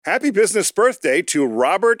Happy business birthday to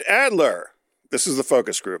Robert Adler. This is the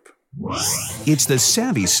focus group. It's the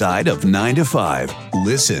savvy side of 9 to 5.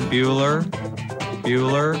 Listen. Bueller.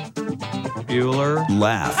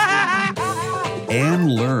 Laugh.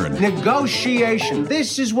 And learn. Negotiation.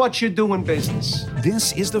 This is what you do in business.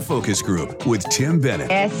 This is the focus group with Tim Bennett.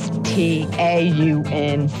 Staunch.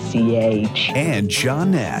 And John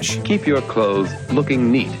Nash. Keep your clothes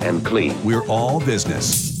looking neat and clean. We're all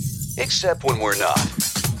business. Except when we're not.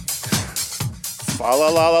 La la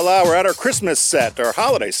la la la. We're at our Christmas set, our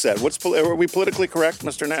holiday set. Are we politically correct,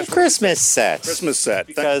 Mr. Nash? Christmas set. Christmas set.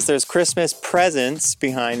 Because there's Christmas presents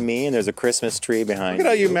behind me, and there's a Christmas tree behind me. Look at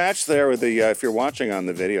how you match there with the, if you're watching on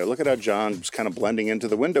the video, look at how John's kind of blending into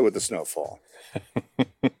the window with the snowfall.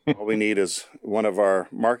 All we need is one of our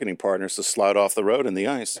marketing partners to slide off the road in the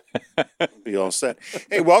ice. Be all set.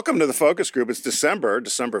 Hey, welcome to the focus group. It's December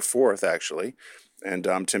 4th, actually. And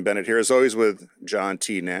I'm Tim Bennett here, as always, with John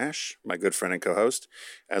T. Nash, my good friend and co-host,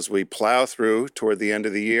 as we plow through toward the end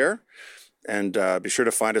of the year. And be sure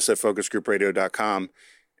to find us at focusgroupradio.com.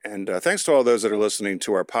 And thanks to all those that are listening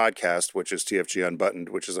to our podcast, which is TFG Unbuttoned,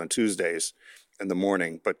 which is on Tuesdays in the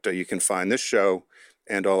morning. But you can find this show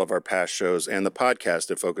and all of our past shows and the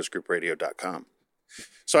podcast at focusgroupradio.com.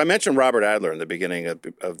 So I mentioned Robert Adler in the beginning of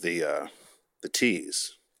the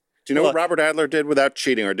tease. Do you know what Robert Adler did without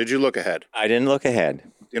cheating, or did you look ahead? I didn't look ahead.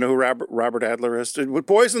 Do you know who Robert Adler is? With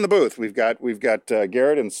boys in the booth, we've got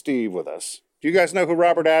Garrett and Steve with us. Do you guys know who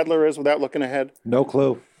Robert Adler is without looking ahead? No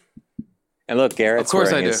clue. And look, Garrett's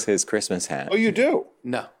wearing I do. his Christmas hat. Oh, you do?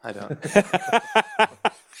 No, I don't.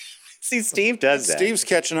 See, Steve does that. Steve's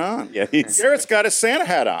catching on. Yeah, Garrett's got his Santa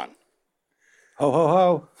hat on. Ho, ho,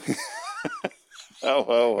 ho.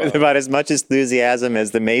 Oh. with about as much enthusiasm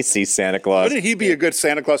as the Macy's Santa Claus. Wouldn't he be a good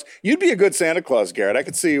Santa Claus? You'd be a good Santa Claus, Garrett. I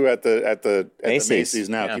could see you at the Macy's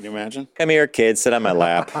now. Yeah. Can you imagine? Come here, kid. Sit on my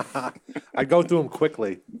lap. I go through them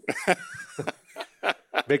quickly.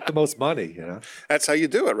 Make the most money, you know. That's how you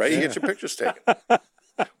do it, right? You get your pictures taken.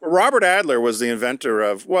 Robert Adler was the inventor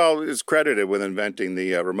of, is credited with inventing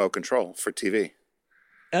the remote control for TV.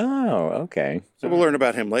 Oh, okay. So we'll learn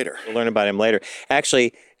about him later.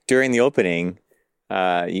 Actually, during the opening,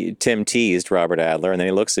 Tim teased Robert Adler, and then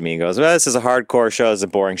he looks at me and goes, "Well, this is a hardcore show. It's a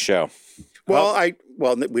boring show." Well,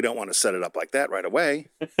 we don't want to set it up like that right away.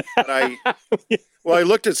 But I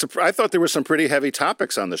looked at I thought there were some pretty heavy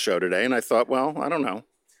topics on the show today, and I thought, well, I don't know.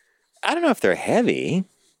 I don't know if they're heavy.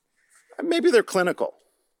 Maybe they're clinical,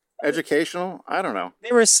 educational. I don't know.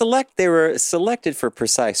 They were selected for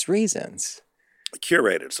precise reasons.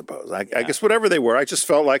 Curated, suppose. I guess whatever they were, I just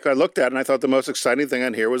felt like I looked at it and I thought the most exciting thing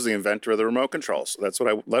on here was the inventor of the remote control. So that's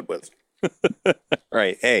what I led with.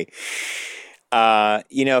 Right. Hey,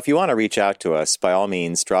 if you want to reach out to us, by all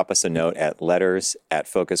means, drop us a note at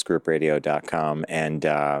letters@focusgroupradio.com. And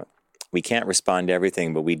we can't respond to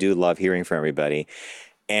everything, but we do love hearing from everybody.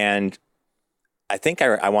 And I think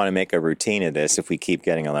I want to make a routine of this if we keep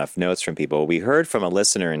getting enough notes from people. We heard from a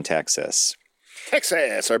listener in Texas.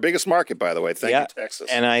 Texas, our biggest market, by the way. Thank you, Texas.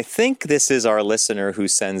 And I think this is our listener who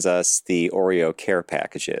sends us the Oreo care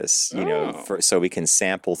packages, so we can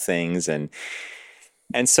sample things. And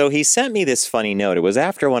so he sent me this funny note. It was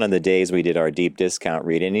after one of the days we did our deep discount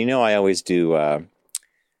read. And I always do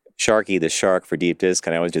Sharky the Shark for deep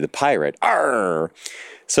discount. I always do the pirate. Arr!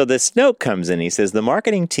 So this note comes in. He says, the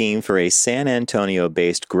marketing team for a San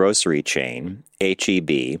Antonio-based grocery chain,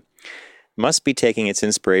 H-E-B, must be taking its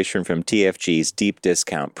inspiration from TFG's deep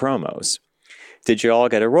discount promos. Did you all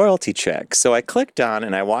get a royalty check? So I clicked on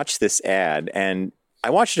and I watched this ad, and I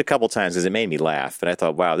watched it a couple times because it made me laugh. But I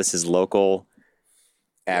thought, wow, this is local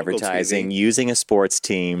advertising using a sports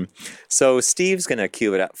team. So Steve's going to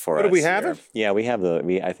cue it up for us. Do we have it? Yeah,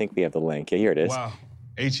 I think we have the link. Yeah, here it is. Wow.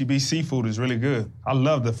 H-E-B seafood is really good. I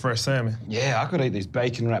love the fresh salmon. Yeah, I could eat these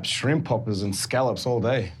bacon-wrapped shrimp poppers and scallops all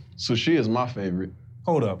day. Sushi is my favorite.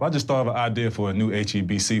 Hold up, I just thought of an idea for a new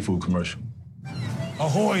H-E-B seafood commercial.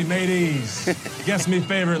 Ahoy, mateys! Guess me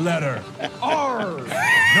favorite letter. R!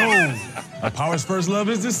 No, a power's first love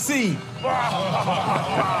is the C.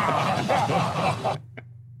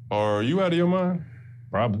 Are you out of your mind?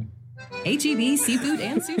 Probably. H-E-B seafood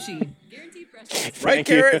and sushi. Guaranteed fresh. Right,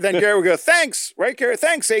 Garrett? Then Garrett would go, thanks. Right, Garrett?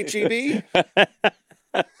 Thanks, H-E-B.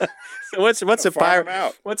 So what's a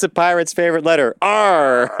pirate's favorite letter?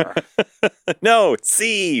 R. No,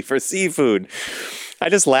 C for seafood. I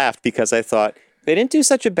just laughed because I thought they didn't do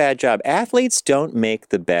such a bad job. Athletes don't make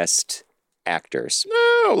the best actors.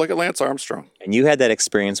 No, look at Lance Armstrong. And you had that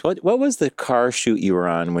experience. What was the car shoot you were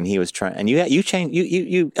on when he was trying? And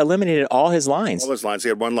you eliminated all his lines. All his lines. He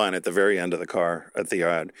had one line at the very end of the car at the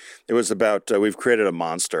ad. It was about we've created a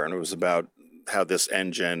monster, and it was about how this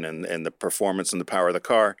engine and the performance and the power of the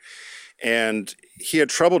car. And he had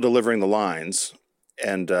trouble delivering the lines.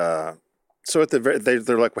 And so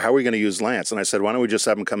they're like, well, how are we going to use Lance? And I said, why don't we just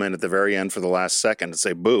have him come in at the very end for the last second and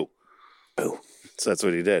say, boo. Boo. So that's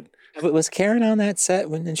what he did. But was Karen on that set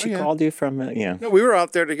when she called you from, No, we were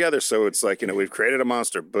out there together. So it's like, we've created a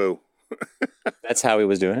monster. Boo. That's how he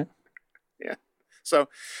was doing it? Yeah. So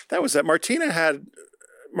that was that.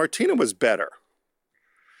 Martina was better.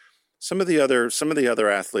 Some of the other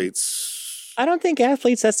athletes. I don't think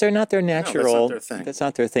athletes, that's not their natural. No, that's not their thing. That's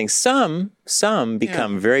not their thing. Some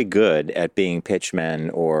become very good at being pitchmen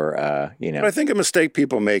or, But I think a mistake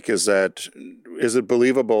people make is it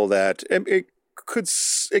believable that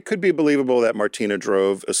it could be believable that Martina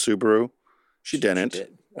drove a Subaru? She didn't. She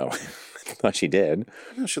did. Oh, I thought she did.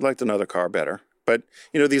 She liked another car better. But,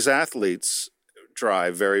 these athletes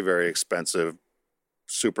drive very, very expensive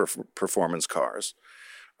super performance cars.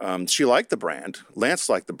 She liked the brand. Lance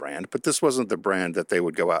liked the brand, but this wasn't the brand that they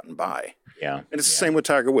would go out and buy. Yeah. And it's the same with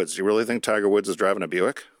Tiger Woods. Do you really think Tiger Woods is driving a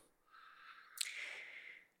Buick?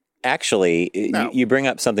 Actually, No. you bring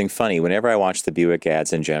up something funny. Whenever I watch the Buick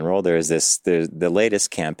ads in general, the latest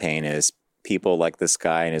campaign is people like this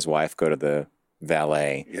guy and his wife go to the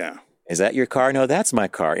valet. Yeah. Is that your car? No, that's my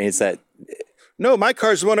car. And it's that. No, my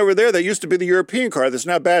car's the one over there that used to be the European car that's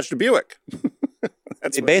now badged a Buick.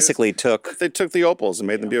 They basically took the Opals and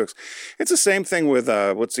made them Buicks. It's the same thing with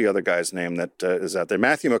what's the other guy's name that is out there?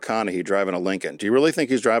 Matthew McConaughey driving a Lincoln. Do you really think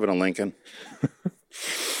he's driving a Lincoln?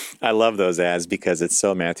 I love those ads because it's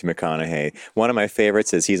so Matthew McConaughey. One of my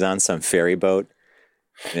favorites is he's on some ferry boat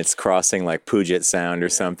and it's crossing like Puget Sound or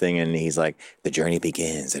something, and he's like, "The journey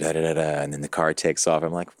begins," da, da, da, da, and then the car takes off.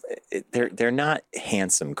 I'm like, they're not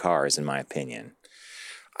handsome cars in my opinion.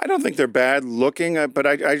 I don't think they're bad looking, but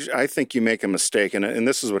I think you make a mistake, and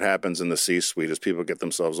this is what happens in the C-suite is people get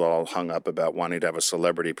themselves all hung up about wanting to have a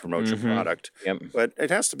celebrity promote your product. Yep. But it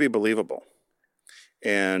has to be believable.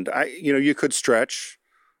 And you could stretch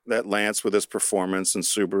that Lance with his performance in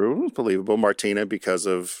Subaru was believable. Martina, because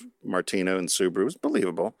of Martina and Subaru, was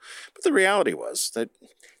believable. But the reality was that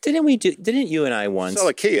Didn't you and I once sell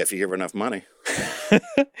a Kia if you give her enough money.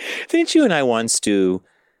 Didn't you and I once do?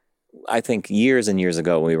 I think years and years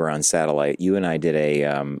ago when we were on satellite, you and I did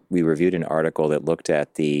we reviewed an article that looked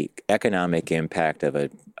at the economic impact of a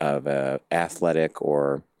athletic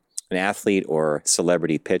or an athlete or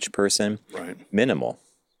celebrity pitch person. Right. Minimal.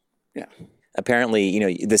 Yeah.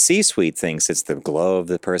 Apparently, the C-suite thinks it's the glow of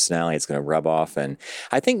the personality. It's going to rub off. And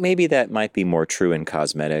I think maybe that might be more true in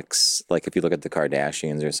cosmetics. Like if you look at the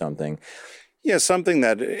Kardashians or something. Yeah. Something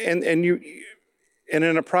that, and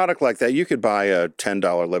in a product like that, you could buy a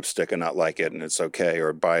 $10 lipstick and not like it, and it's okay.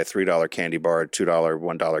 Or buy a $3 candy bar, $2,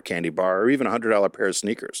 $1 candy bar, or even a $100 pair of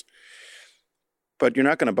sneakers. But you're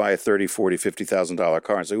not going to buy a $30,000, $40,000, $50,000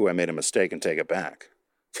 car and say, "Ooh, I made a mistake," and take it back.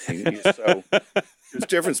 So there's a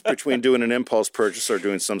difference between doing an impulse purchase or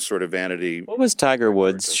doing some sort of vanity. What was Tiger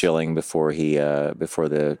Woods shilling before before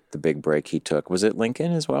the big break he took? Was it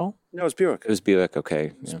Lincoln as well? No, it was Buick. It was Buick. Okay.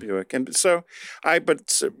 It was Buick. And so I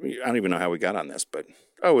don't even know how we got on this, but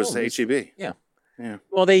it was HEB. Yeah. Yeah.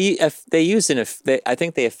 Well, I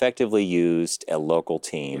think they effectively used a local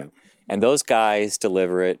team, and those guys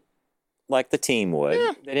deliver it like the team would.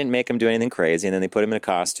 Yeah. They didn't make him do anything crazy, and then they put him in a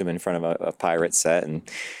costume in front of a pirate set, and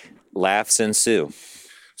laughs ensue.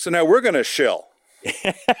 So now we're going to shill.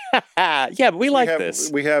 Yeah, but we like this.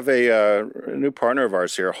 We have a new partner of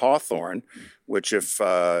ours here, Hawthorne, which if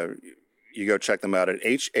you go check them out at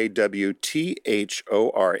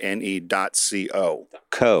HAWTHORNE.co.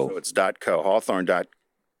 So it's .co,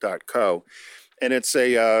 Hawthorne.co. And it's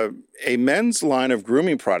a men's line of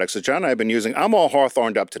grooming products that John and I have been using. I'm all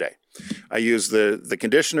Hawthorned up today. I use the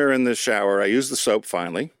conditioner in the shower. I use the soap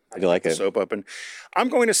finally. I do like it. Soap up. And I'm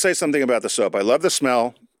going to say something about the soap. I love the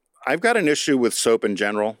smell. I've got an issue with soap in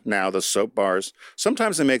general now, the soap bars.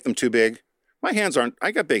 Sometimes they make them too big. My hands aren't,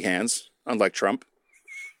 I got big hands, unlike Trump.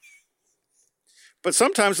 But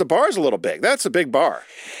sometimes the bar is a little big. That's a big bar.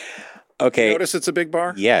 Okay. You notice it's a big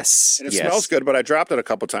bar? Yes. And it smells good, but I dropped it a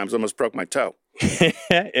couple times, almost broke my toe. Yeah,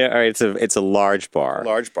 all right, it's a large bar.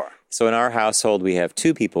 Large bar. So in our household, we have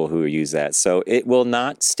two people who use that. So it will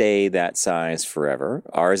not stay that size forever.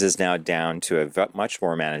 Ours is now down to a much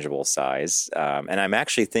more manageable size. And I'm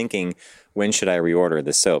actually thinking, when should I reorder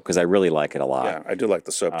the soap? Because I really like it a lot. Yeah, I do like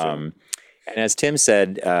the soap too. And as Tim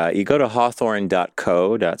said, you go to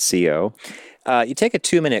hawthorne.co. You take a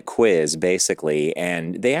 2-minute quiz, basically,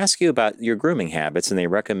 and they ask you about your grooming habits, and they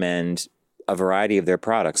recommend a variety of their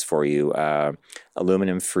products for you.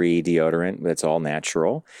 Aluminum-free deodorant that's all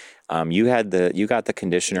natural. You got the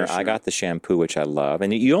conditioner. I got the shampoo, which I love,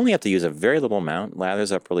 and you only have to use a very little amount.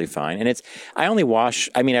 Lathers up really fine, and I only wash.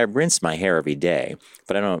 I mean, I rinse my hair every day,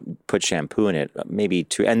 but I don't put shampoo in it. Maybe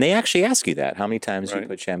 2. And they actually ask you that, how many times you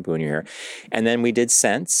put shampoo in your hair. And then we did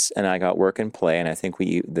scents, and I got Work and Play, and I think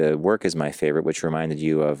the Work is my favorite, which reminded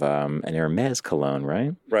you of an Hermes cologne,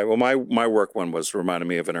 right? Right. Well, my Work one reminded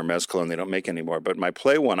me of an Hermes cologne. They don't make anymore, but my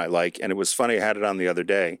Play one I like, and it was funny. I had it on the other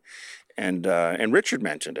day. And Richard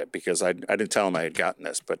mentioned it because I didn't tell him I had gotten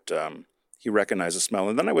this, but he recognized the smell.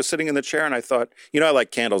 And then I was sitting in the chair and I thought, I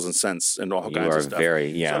like candles and scents and all kinds of stuff.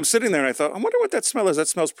 So I'm sitting there and I thought, I wonder what that smell is. That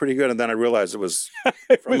smells pretty good. And then I realized it was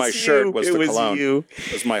from my shirt was the cologne.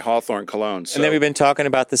 It was my Hawthorne cologne. So. And then we've been talking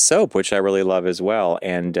about the soap, which I really love as well.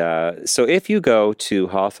 And so if you go to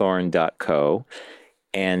hawthorne.co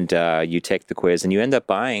and you take the quiz and you end up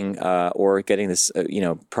buying or getting this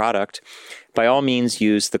product, by all means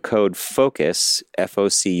use the code FOCUS,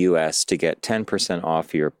 FOCUS, to get 10%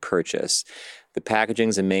 off your purchase. The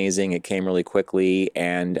packaging's amazing. It came really quickly.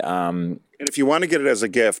 And if you want to get it as a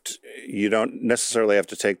gift, you don't necessarily have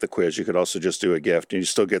to take the quiz. You could also just do a gift, and you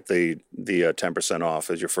still get the 10% off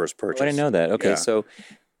as your first purchase. I didn't know that. Okay, yeah.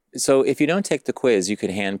 So if you don't take the quiz, you could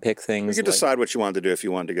handpick things. You could decide what you wanted to do, if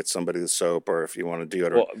you wanted to get somebody the soap or if you wanted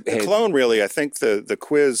deodorant. Well, the cologne, really, I think the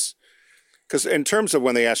quiz, because in terms of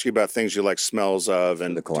when they ask you about things you like smells of,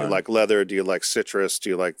 and do you like leather, do you like citrus, do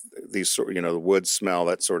you like these the wood smell,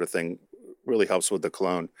 that sort of thing, really helps with the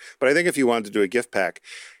cologne. But I think if you wanted to do a gift pack,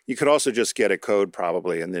 you could also just get a code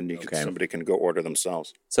probably, and then somebody can go order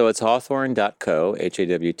themselves. So it's hawthorne.co,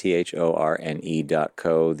 HAWTHORNE.co.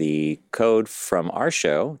 The code from our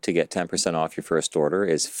show to get 10% off your first order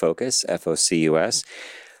is FOCUS, FOCUS.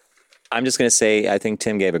 I'm just going to say, I think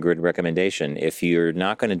Tim gave a good recommendation. If you're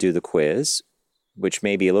not going to do the quiz, which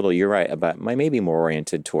may be you're right, maybe more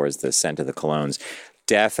oriented towards the scent of the colognes,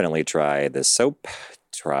 definitely try the soap,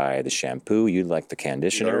 try the shampoo. You'd like the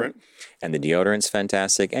conditioner. Deodorant. And the deodorant's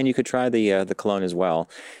fantastic. And you could try the cologne as well.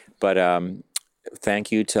 But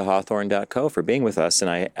thank you to hawthorne.co for being with us,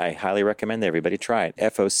 and I highly recommend that everybody try it.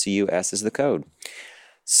 FOCUS is the code.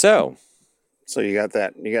 So you got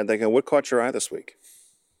that. What caught your eye this week?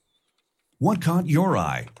 What caught your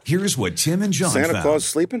eye? Here's what Tim and John Santa found. Claus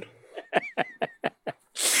sleeping?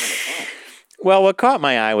 Well, what caught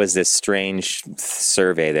my eye was this strange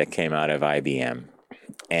survey that came out of IBM.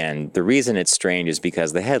 And the reason it's strange is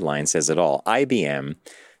because the headline says it all. IBM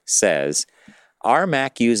says, our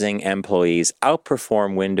Mac-using employees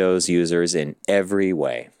outperform Windows users in every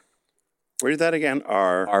way. Read that again.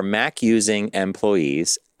 Our Mac-using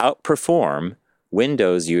employees outperform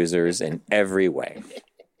Windows users in every way.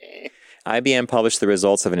 IBM published the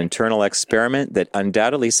results of an internal experiment that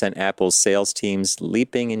undoubtedly sent Apple's sales teams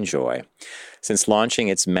leaping in joy. Since launching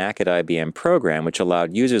its Mac at IBM program, which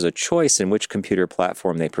allowed users a choice in which computer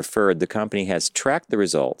platform they preferred, the company has tracked the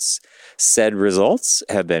results. Said results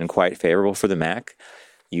have been quite favorable for the Mac,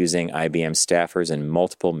 using IBM staffers in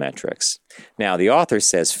multiple metrics. Now, the author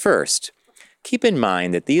says, first, keep in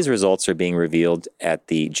mind that these results are being revealed at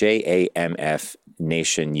the JAMF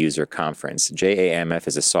Nation User Conference. JAMF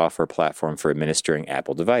is a software platform for administering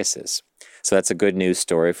Apple devices. So that's a good news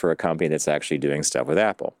story for a company that's actually doing stuff with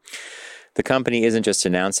Apple. The company isn't just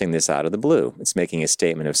announcing this out of the blue. It's making a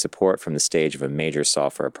statement of support from the stage of a major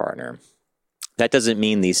software partner. That doesn't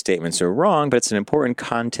mean these statements are wrong, but it's an important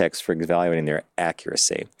context for evaluating their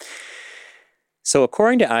accuracy. So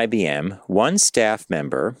according to IBM, one staff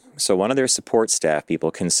member, so one of their support staff people,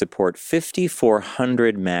 can support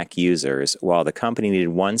 5,400 Mac users, while the company needed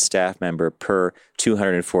one staff member per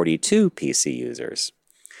 242 PC users.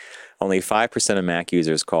 Only 5% of Mac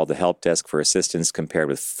users called the help desk for assistance, compared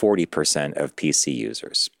with 40% of PC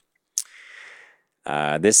users.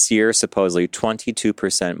 This year, supposedly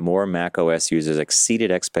 22% more Mac OS users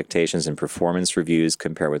exceeded expectations in performance reviews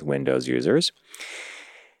compared with Windows users.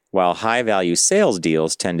 While high-value sales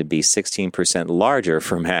deals tend to be 16% larger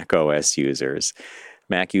for Mac OS users.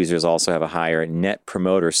 Mac users also have a higher Net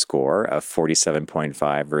Promoter Score of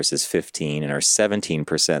 47.5 versus 15 and are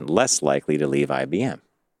 17% less likely to leave IBM.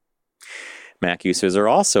 Mac users are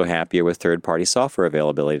also happier with third-party software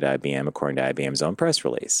availability at IBM, according to IBM's own press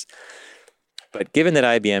release. But given that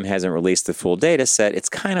IBM hasn't released the full data set, it's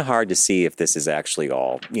kind of hard to see if this is actually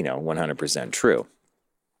all, 100% true.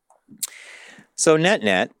 So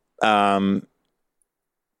net-net,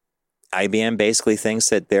 IBM basically thinks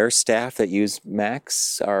that their staff that use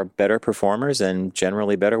Macs are better performers and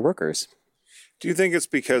generally better workers. Do you think it's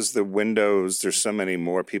because there's so many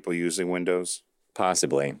more people using Windows?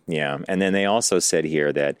 Possibly, yeah. And then they also said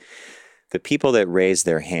here that the people that raised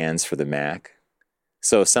their hands for the Mac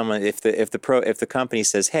So someone, if the company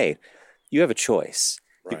says, "Hey, you have a choice.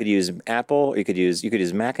 You could use Apple, or you could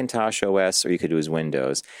use Macintosh OS, or you could use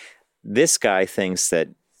Windows." This guy thinks that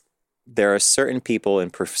there are certain people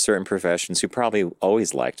in certain professions who probably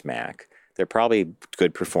always liked Mac. They're probably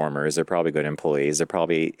good performers. They're probably good employees.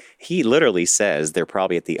 He literally says they're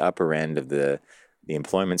probably at the upper end of the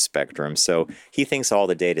employment spectrum. So he thinks all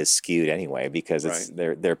the data is skewed anyway because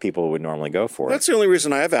they're people who would normally go for it. That's the only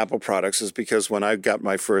reason I have Apple products is because when I got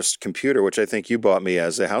my first computer, which I think you bought me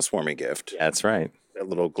as a housewarming gift. Yeah, that's right. That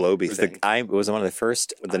little globy thing. It was one of the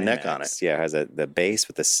first with the neck on it. Yeah, it has the base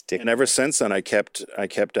with the stick. And ever since then, I kept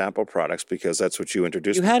Apple products because that's what you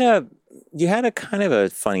introduced. You had a kind of a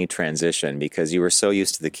funny transition because you were so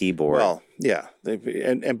used to the keyboard. Well, yeah,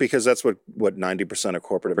 and because that's what 90% of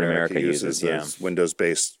corporate America uses is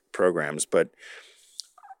Windows-based programs. But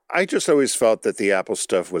I just always felt that the Apple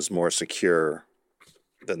stuff was more secure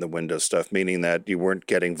than the Windows stuff, meaning that you weren't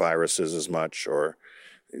getting viruses as much or.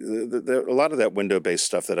 A lot of that window-based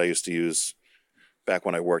stuff that I used to use back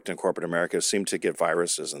when I worked in corporate America seemed to get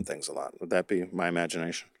viruses and things a lot. Would that be my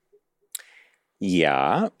imagination?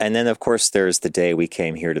 Yeah. And then, of course, there's the day we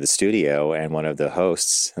came here to the studio and one of the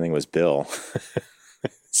hosts, I think it was Bill,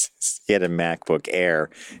 he had a MacBook Air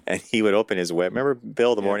and he would open his web. Remember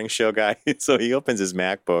Bill, the morning show guy? So he opens his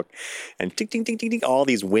MacBook and ding, ding, ding, ding, ding, all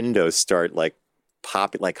these windows start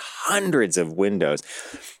popping, like hundreds of windows.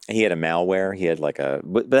 And he had a malware. He had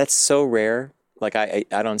but that's so rare. Like I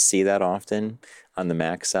don't see that often on the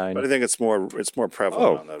Mac side. But I think it's more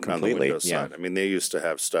prevalent on the Windows side. I mean, they used to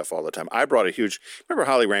have stuff all the time. I brought remember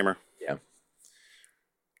Holly Raymer? Yeah.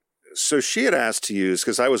 So she had asked to use,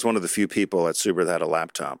 because I was one of the few people at Subaru that had a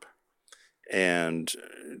laptop. And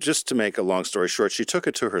just to make a long story short, she took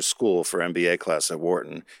it to her school for MBA class at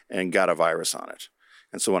Wharton and got a virus on it.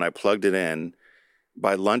 And so when I plugged it in,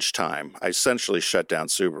 by lunchtime, I essentially shut down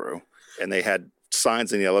Subaru, and they had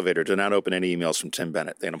signs in the elevator, "Do not open any emails from Tim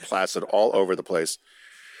Bennett." They had them plastered all over the place.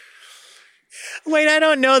 Wait, I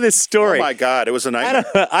don't know this story. Oh, my God. It was a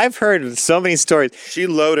nightmare. I've heard so many stories. She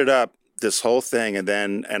loaded up this whole thing, and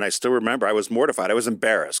I still remember, I was mortified. I was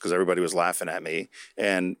embarrassed because everybody was laughing at me,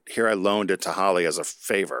 and here I loaned it to Holly as a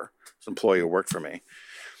favor, an employee who worked for me.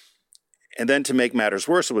 And then to make matters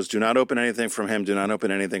worse, it was do not open anything from him, do not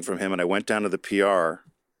open anything from him. And I went down to the PR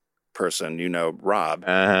person, Rob.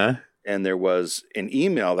 Uh-huh. And there was an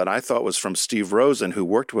email that I thought was from Steve Rosen, who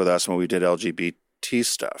worked with us when we did LGBT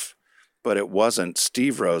stuff. But it wasn't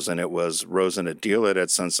Steve Rosen. It was Rosen at Dealit had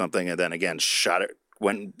sent something and then again shot it,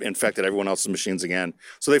 infected everyone else's machines again.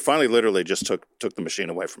 So they finally literally just took the machine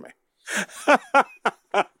away from me.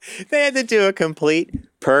 They had to do a complete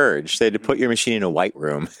purge. They had to put your machine in a white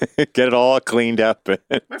room, get it all cleaned up.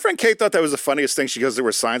 My friend Kate thought that was the funniest thing. She goes, there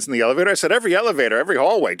were signs in the elevator. I said, every elevator, every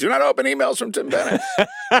hallway, do not open emails from Tim Bennett.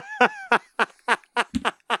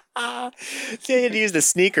 So you had to use the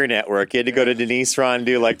sneaker network. You had to go to Denise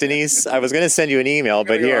Rondeau, like, Denise, I was going to send you an email,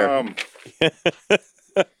 but here.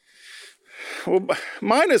 Well,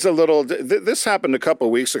 mine is a little, this happened a couple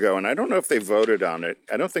of weeks ago, and I don't know if they voted on it.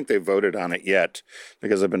 I don't think they voted on it yet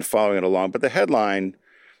because I've been following it along. But the headline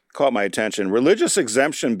caught my attention. Religious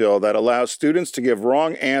exemption bill that allows students to give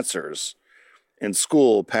wrong answers in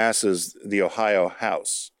school passes the Ohio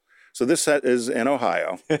House. So this is in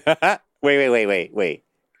Ohio. Wait.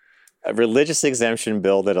 A religious exemption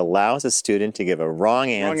bill that allows a student to give a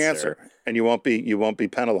wrong answer. And you won't be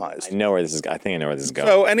penalized. I know where this is. I think I know where this is going.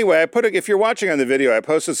 So anyway, if you're watching on the video, I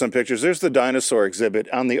posted some pictures. There's the dinosaur exhibit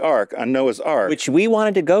on the Ark, on Noah's Ark, which we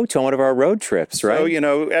wanted to go to on one of our road trips, right?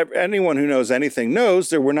 So anyone who knows anything knows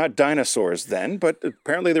there were not dinosaurs then, but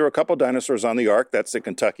apparently there were a couple dinosaurs on the Ark. That's the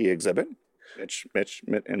Kentucky exhibit,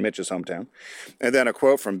 in Mitch's hometown, and then a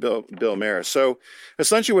quote from Bill Mayer. So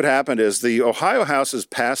essentially, what happened is the Ohio House has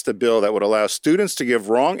passed a bill that would allow students to give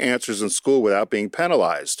wrong answers in school without being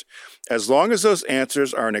penalized, as long as those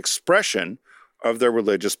answers are an expression of their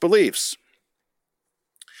religious beliefs.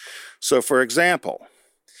 So, for example,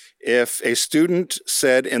 if a student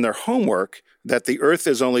said in their homework that the Earth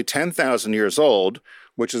is only 10,000 years old,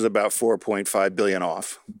 which is about 4.5 billion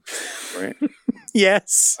off, right?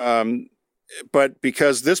 Yes. But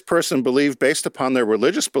because this person believed, based upon their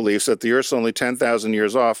religious beliefs, that the Earth's only 10,000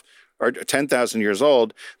 years off, or 10,000 years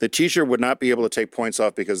old, the teacher would not be able to take points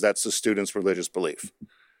off because that's the student's religious belief.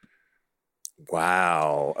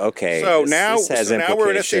 Wow. Okay. So now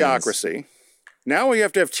we're in a theocracy. Now we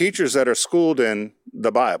have to have teachers that are schooled in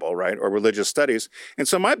the Bible, right, or religious studies. And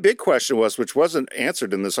so my big question was, which wasn't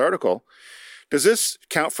answered in this article, does this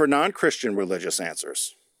count for non-Christian religious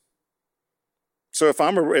answers? So if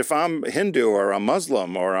I'm Hindu or I'm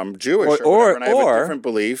Muslim or I'm Jewish or whatever, and I have a different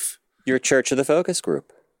belief, Your church of the focus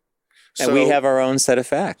group. And So- we have our own set of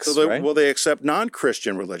facts, So right? will they accept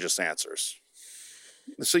non-Christian religious answers?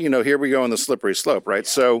 So, here we go on the slippery slope, right?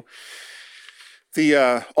 So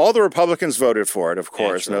all the Republicans voted for it, of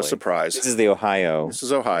course, no Naturally. surprise. This is the Ohio. This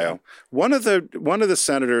is Ohio. One of the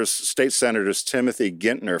senators, state senators, Timothy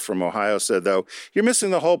Gintner from Ohio, said, though, you're missing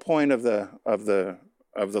the whole point of the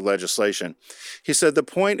legislation. He said the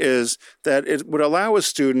point is that it would allow a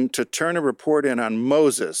student to turn a report in on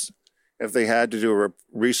Moses if they had to do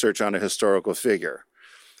research on a historical figure.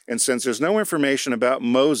 And since there's no information about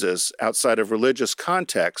Moses outside of religious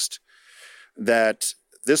context, that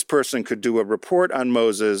this person could do a report on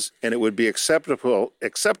Moses and it would be acceptable,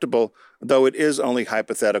 though it is only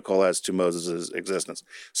hypothetical as to Moses' existence.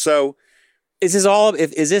 So Is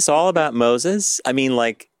this all about Moses? I mean,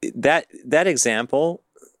 like that example.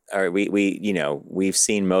 All right, we've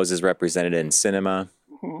seen Moses represented in cinema.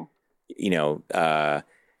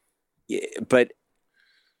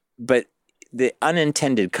 But the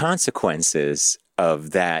unintended consequences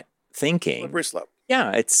of that thinking. slippery slope.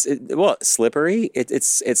 Yeah, slippery.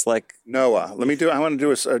 It's like Noah. I want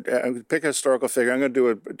to do pick a historical figure. I'm going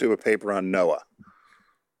to do a paper on Noah.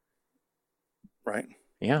 Right?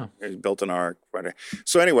 yeah. He built an ark. Right?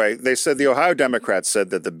 So anyway, they said the Ohio Democrats said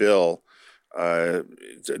that the bill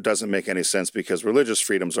doesn't make any sense because religious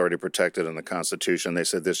freedom is already protected in the Constitution. They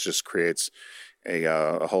said this just creates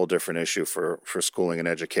a whole different issue for schooling and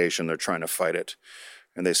education. They're trying to fight it.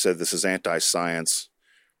 And they said this is anti-science.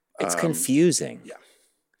 It's confusing. Yeah.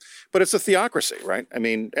 But it's a theocracy, right? I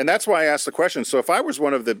mean, and that's why I asked the question. So if I was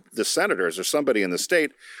one of the senators or somebody in the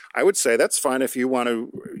state, I would say that's fine if you're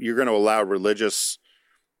going to allow religious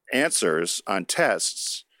answers on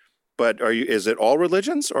tests. But is it all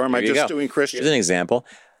religions, or am I There you just go. doing Christian? Here's an example.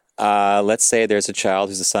 Let's say there's a child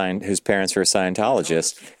whose parents are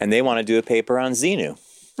Scientologists, and they want to do a paper on Xenu.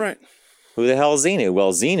 Right. Who the hell is Xenu?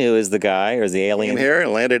 Well, Xenu is the guy or the alien Came here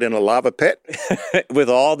and landed in a lava pit. with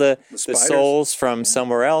all the spiders. souls from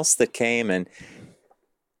somewhere else that came. And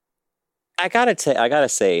I gotta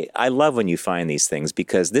say, I love when you find these things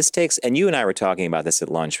because this takes. And you and I were talking about this at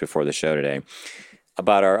lunch before the show today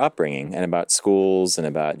about our upbringing and about schools and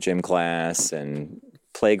about gym class and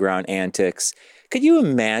playground antics. Could you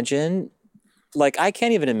imagine? Like, I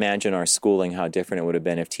can't even imagine our schooling, how different it would have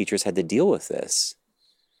been if teachers had to deal with this.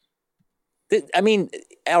 I mean,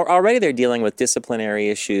 already they're dealing with disciplinary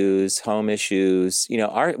issues, home issues.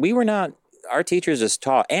 Our teachers just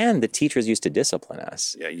taught, and the teachers used to discipline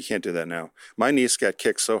us. Yeah, you can't do that now. My niece got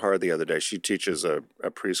kicked so hard the other day. She teaches a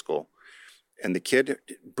preschool, and the kid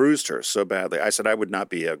bruised her so badly. I said, I would not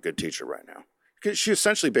be a good teacher right now. Because she's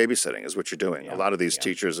essentially babysitting is what you're doing. Yeah, a lot of these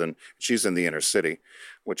teachers, and she's in the inner city,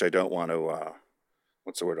 which I don't want to,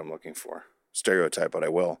 what's the word I'm looking for? Stereotype, but I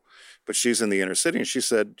will. But she's in the inner city, and she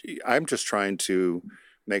said, I'm just trying to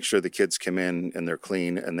make sure the kids come in and they're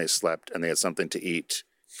clean and they slept and they had something to eat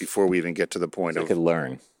before we even get to the point They of could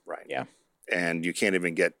learn. right. Yeah. And you can't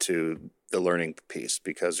even get to the learning piece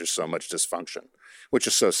because there's so much dysfunction, which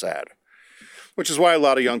is so sad. Which is why a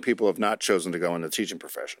lot of young people have not chosen to go in the teaching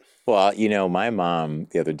profession. Well, my mom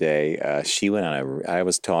the other day, she went on I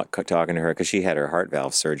was talking to her because she had her heart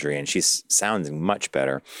valve surgery and she's sounding much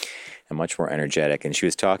better and much more energetic. And she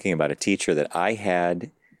was talking about a teacher that I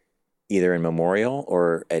had either in Memorial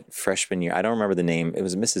or at freshman year. I don't remember the name. It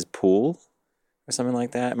was Mrs. Poole or something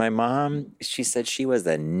like that. My mom, she said she was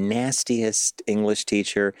the nastiest English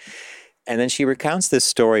teacher. And then she recounts this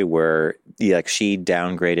story where she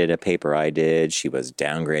downgraded a paper I did. She was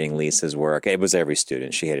downgrading Lisa's work. It was every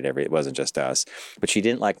student. She hated it wasn't just us. But she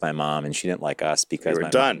didn't like my mom and she didn't like us because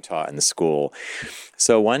my mom taught in the school.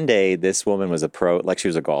 So one day this woman was she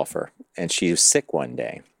was a golfer, and she was sick one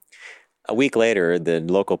day. A week later, the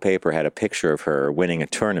local paper had a picture of her winning a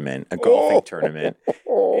tournament, a golfing tournament.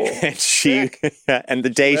 And and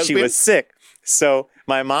the day she was sick. So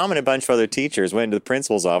my mom and a bunch of other teachers went into the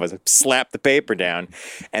principal's office, slapped the paper down,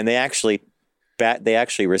 and they actually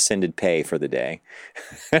rescinded pay for the day.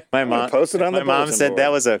 My mom posted on the my mom bulletin said board.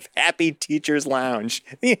 that was a happy teacher's lounge.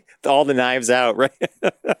 All the knives out, right?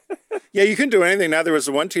 Yeah, you can do anything. Now, there was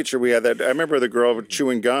one teacher we had that I remember the girl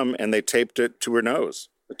chewing gum and they taped it to her nose.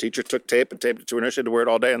 The teacher took tape and taped it to her nose. She had to wear it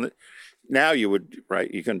all day. And now you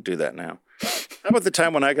couldn't do that now. How about the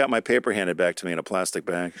time when I got my paper handed back to me in a plastic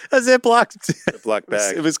bag? A Ziploc. Ziploc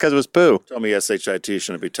bag. It was because it was poo. Told me SHIT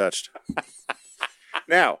shouldn't be touched.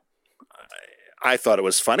 Now, I thought it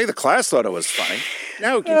was funny. The class thought it was funny.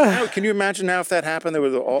 Now, can you imagine now if that happened? There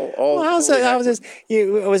was all. Well, how was this?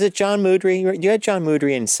 Was it John Moodry? You had John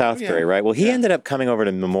Moodry in Southbury, yeah. right? Well, he ended up coming over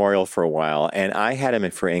to Memorial for a while, and I had him in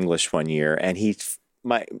for English one year, and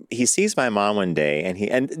he sees my mom one day,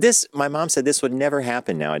 and my mom said this would never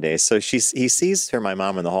happen nowadays. So he sees my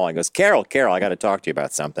mom in the hall and goes, Carol, I got to talk to you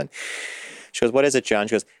about something. She goes, what is it, John?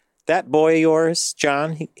 She goes, that boy of yours,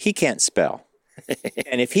 John, he can't spell.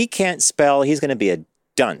 And if he can't spell, he's going to be a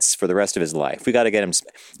dunce for the rest of his life. We got to get him.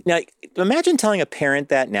 Now, imagine telling a parent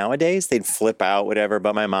that nowadays. They'd flip out, whatever.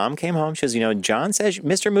 But my mom came home. She says, John says,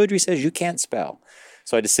 Mr. Moudry says you can't spell.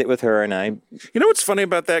 So I had to sit with her and You know what's funny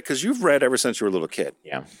about that? Because you've read ever since you were a little kid.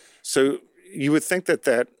 Yeah. So you would think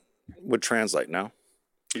that would translate, no?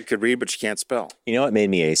 You could read, but you can't spell. You know what made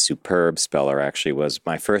me a superb speller, actually, was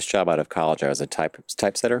my first job out of college. I was a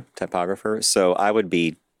typographer. So I would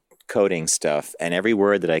be coding stuff, and every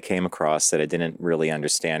word that I came across that I didn't really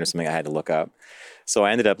understand or something, I had to look up. So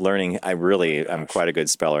I ended up learning. I'm quite a good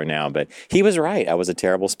speller now, but he was right. I was a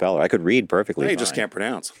terrible speller. I could read perfectly fine. You just can't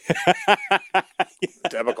pronounce.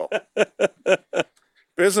 Typical.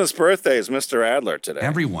 Business birthdays, Mr. Adler today.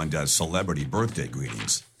 Everyone does celebrity birthday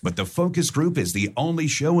greetings, but the Focus Group is the only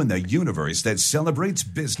show in the universe that celebrates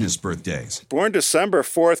business birthdays. Born December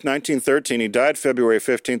 4th, 1913, he died February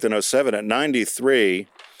 15th in 07 at 93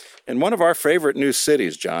 in one of our favorite new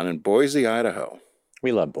cities, John, in Boise, Idaho.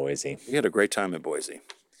 We love Boise. We had a great time in Boise.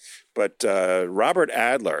 But Robert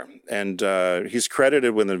Adler, and he's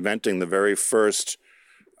credited with inventing the very first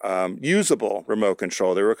usable remote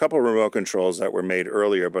control. There were a couple of remote controls that were made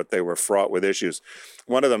earlier, but they were fraught with issues.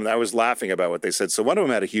 One of them, I was laughing about what they said. So one of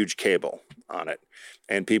them had a huge cable on it,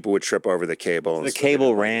 and people would trip over the cable. The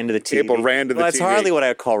cable ran to the TV. Cable ran to the TV. That's hardly what I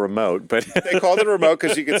would call remote, but they called it a remote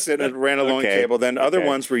because you could sit and it ran along cable. Then other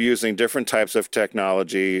ones were using different types of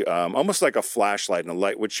technology, almost like a flashlight, and the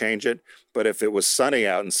light would change it. But if it was sunny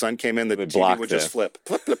out and sun came in, the TV would just flip.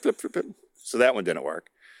 So that one didn't work.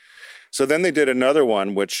 So then they did another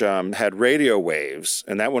one which had radio waves,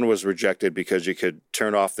 and that one was rejected because you could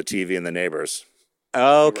turn off the TV in the neighbors.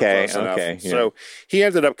 Okay. Yeah. So he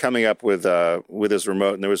ended up coming up with his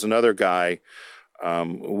remote, and there was another guy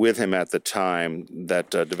with him at the time that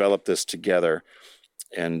developed this together,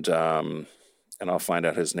 and I'll find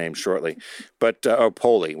out his name shortly. But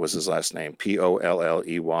Polley was his last name,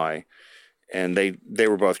 Polley. And they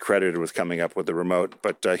were both credited with coming up with the remote.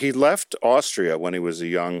 But he left Austria when he was a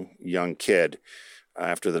young kid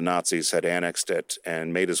after the Nazis had annexed it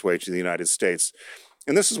and made his way to the United States.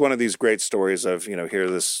 And this is one of these great stories of, here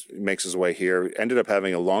this makes his way here. Ended up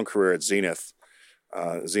having a long career at Zenith.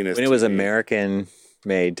 Zenith when it was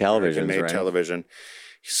American-made television, right? Television.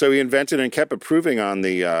 So he invented and kept improving on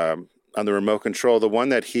the remote control. The one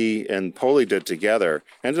that he and Polley did together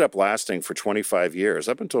ended up lasting for 25 years,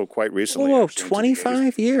 up until quite recently. Whoa,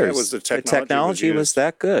 25 years. Yeah, it was the technology was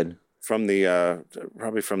that good. From the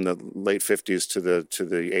probably from the late 50s to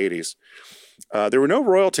the 80s. There were no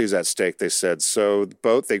royalties at stake, they said. So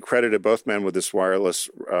they credited both men with this wireless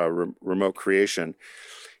remote creation.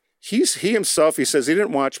 He himself, he says he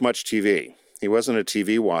didn't watch much TV. He wasn't a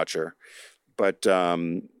TV watcher, but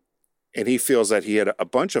and he feels that he had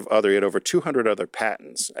he had over 200 other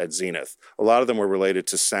patents at Zenith. A lot of them were related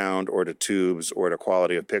to sound or to tubes or to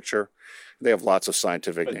quality of picture. They have lots of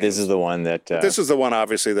scientific names. This is the one that... this is the one,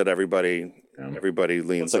 obviously, that everybody leans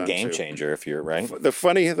on. It's a game changer, if you're right. The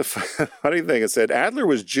funny thing is that Adler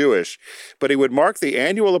was Jewish, but he would mark the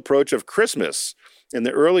annual approach of Christmas in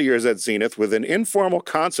the early years at Zenith with an informal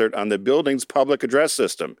concert on the building's public address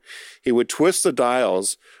system. He would twist the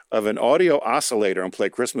dials of an audio oscillator and play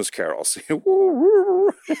Christmas carols. The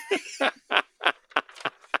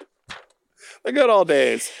good old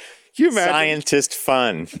days. Can you imagine? Scientist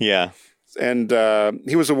fun, yeah. And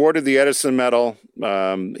he was awarded the Edison Medal.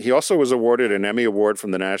 He also was awarded an Emmy Award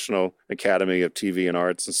from the National Academy of TV and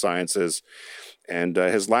Arts and Sciences. And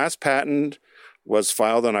his last patent was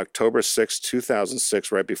filed on October 6,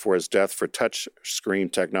 2006, right before his death, for touch screen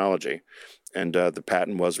technology. And the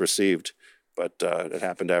patent was received, but it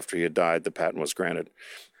happened after he had died. The patent was granted.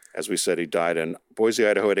 As we said, he died in Boise,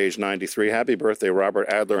 Idaho at age 93. Happy birthday, Robert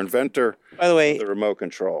Adler, inventor By the way, of the remote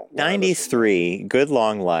control. 93, good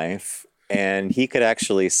long life. And he could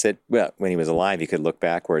actually when he was alive, he could look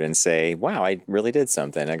backward and say, wow, I really did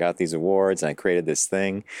something. I got these awards and I created this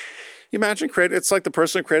thing. You imagine it's like the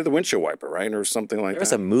person who created the windshield wiper, right? Or something like that. There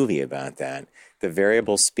was a movie about that. The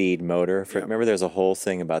variable speed motor. Remember there's a whole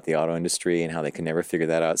thing about the auto industry and how they could never figure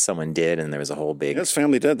that out. Someone did, and there was a whole big... His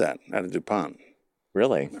family did that out of DuPont.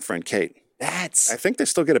 Really? My friend Kate. I think they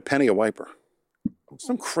still get a penny a wiper.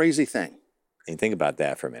 Some crazy thing. You think about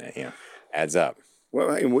that for a minute, adds up.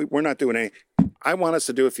 Well, we're not doing any... I want us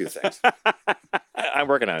to do a few things. I'm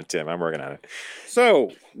working on it, Tim. I'm working on it.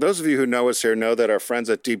 So, those of you who know us here know that our friends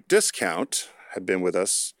at Deep Discount have been with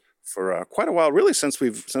us for quite a while, really since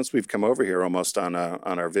we've come over here almost on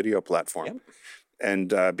our video platform. Yep.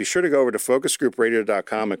 And be sure to go over to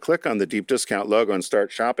focusgroupradio.com and click on the deep discount logo and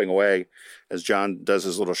start shopping away as John does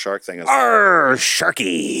his little shark thing. Arr,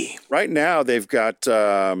 Sharky. Right now, they've got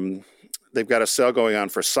a sale going on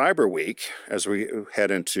for Cyber Week as we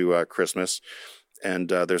head into Christmas. And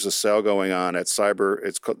there's a sale going on at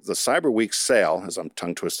It's called the Cyber Week sale, as I'm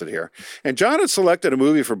tongue twisted here. And John had selected a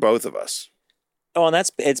movie for both of us. Oh, and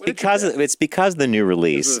it's because of the new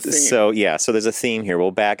release. So there's a theme here.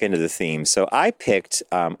 We'll back into the theme. So I picked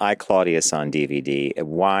I, Claudius on DVD.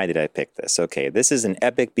 Why did I pick this? Okay, this is an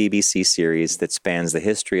epic BBC series that spans the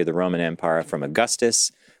history of the Roman Empire from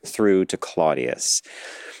Augustus through to Claudius,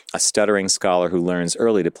 a stuttering scholar who learns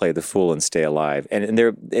early to play the fool and stay alive. And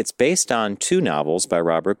it's based on 2 novels by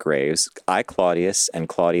Robert Graves, I, Claudius and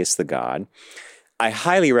Claudius the God. I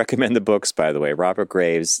highly recommend the books, by the way. Robert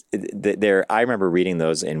Graves, I remember reading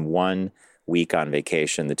those in 1 week on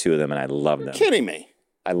vacation, the 2 of them, and I loved them. You're kidding me.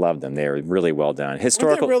 I loved them. They were really well done. Were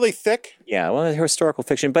they really thick? Yeah, well, historical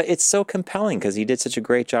fiction, but it's so compelling because he did such a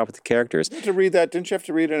great job with the characters. You had to read that. Didn't you have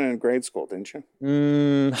to read it in grade school, didn't you?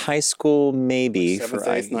 High school, maybe. 7th,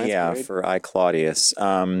 8th, 9th grade? For I, Claudius.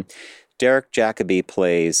 Derek Jacobi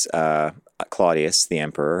plays Claudius, the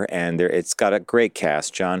emperor, and it's got a great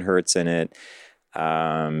cast. John Hurt's in it.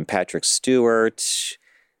 Patrick Stewart,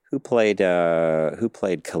 who played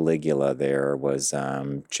Caligula there was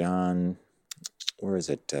John. Where is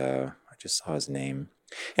it? I just saw his name.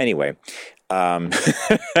 Anyway,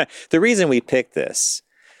 the reason we picked this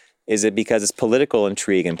is because it's political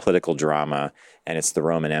intrigue and political drama, and it's the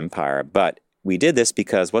Roman Empire. But we did this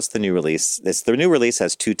because what's the new release? The new release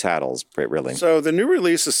has 2 titles, really. So the new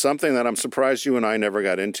release is something that I'm surprised you and I never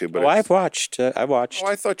got into. But I've watched. Oh, I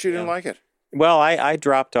thought you didn't like it. Well, I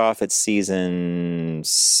dropped off at the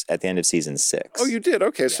end of season 6. Oh, you did?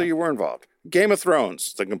 Okay, so you were involved. Game of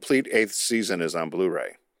Thrones, the complete 8th season is on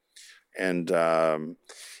Blu-ray. And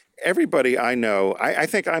everybody I know, I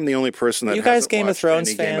think I'm the only person that you guys hasn't Game of watched Thrones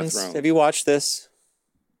any fans? Game of Thrones. Have you watched this?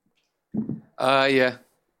 Yeah.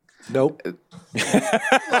 Nope.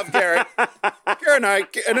 Love Garrett. Garrett and I,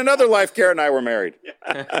 in another life, Garrett and I were married.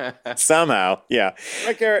 Somehow, yeah.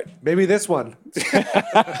 Right, Garrett? Maybe this one.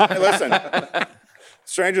 Hey, listen.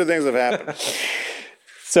 Stranger things have happened.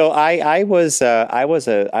 So I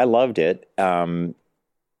loved it. And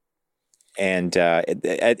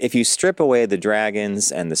if you strip away the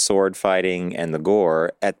dragons and the sword fighting and the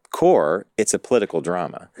gore, at core, it's a political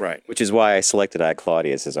drama. Right. Which is why I selected I,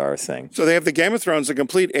 Claudius as our thing. So they have the Game of Thrones, the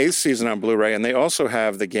complete 8th season on Blu-ray, and they also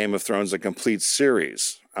have the Game of Thrones, the complete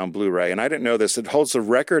series on Blu-ray. And I didn't know this. It holds the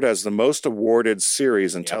record as the most awarded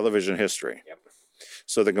series in television history. Yep.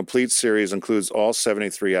 So the complete series includes all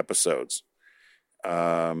 73 episodes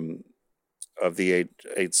of the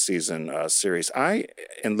 8th season series.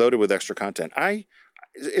 And loaded with extra content.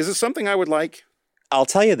 Is it something I would like? I'll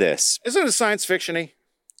tell you this. Isn't it science fiction-y?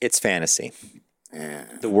 It's fantasy. Yeah.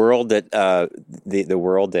 The world that the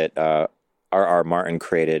world that R.R. Martin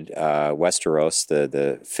created, Westeros,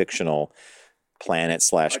 the fictional planet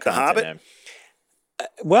 / Like The Hobbit? continent.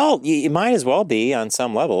 Well, it might as well be on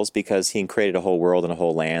some levels because he created a whole world and a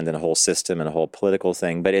whole land and a whole system and a whole political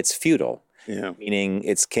thing, but it's feudal. Yeah. Meaning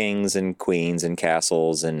it's kings and queens and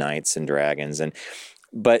castles and knights and dragons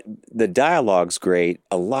but the dialogue's great.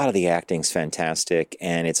 A lot of the acting's fantastic,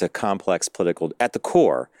 and it's a complex political at the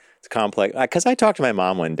core. It's complex because I talked to my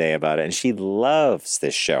mom one day about it, and she loves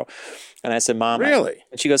this show. And I said, "Mom, really?"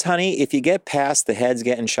 And she goes, "Honey, if you get past the heads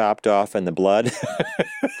getting chopped off and the blood."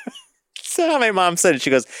 So how my mom said it. She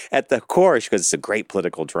goes, at the core, she goes, it's a great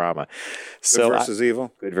political drama. Good versus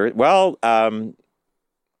evil.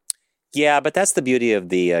 Yeah, but that's the beauty of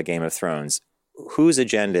the Game of Thrones. Whose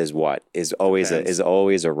agenda is what is always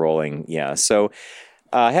a rolling. Yeah. So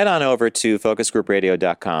head on over to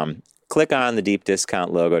focusgroupradio.com. Click on the deep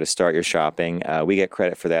discount logo to start your shopping. We get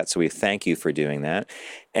credit for that, so we thank you for doing that.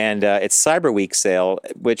 And it's Cyber Week sale,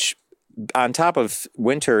 which on top of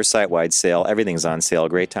winter site-wide sale, everything's on sale.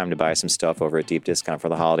 Great time to buy some stuff over at deep discount for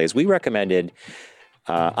the holidays. We recommended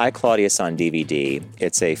I, Claudius on DVD.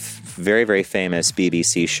 It's a very, very famous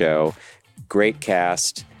BBC show. Great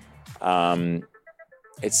cast.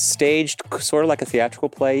 It's staged sort of like a theatrical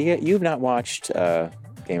play. You've not watched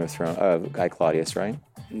Game of Thrones, I, Claudius, right?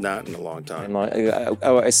 Not in a long time.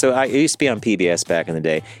 So I used to be on PBS back in the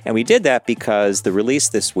day. And we did that because the release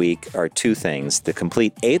this week are 2 things. The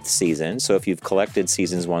complete 8th season. So if you've collected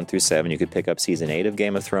seasons 1 through 7, you could pick up season 8 of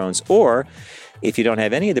Game of Thrones. Or if you don't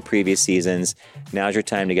have any of the previous seasons, now's your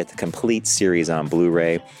time to get the complete series on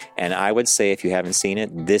Blu-ray. And I would say if you haven't seen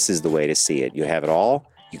it, this is the way to see it. You have it all.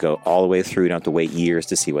 You go all the way through. You don't have to wait years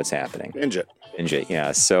to see what's happening. Binge it. Binge it,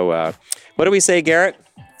 yeah. So what do we say, Garrett?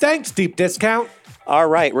 Thanks, Deep Discount. All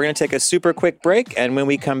right, we're going to take a super quick break, and when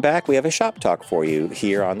we come back, we have a shop talk for you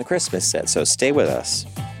here on the Christmas set, so stay with us.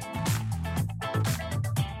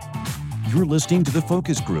 You're listening to The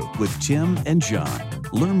Focus Group with Tim and John.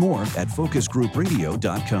 Learn more at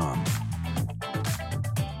focusgroupradio.com.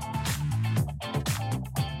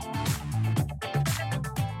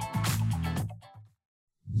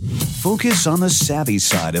 Focus on the savvy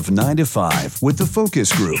side of 9 to 5 with The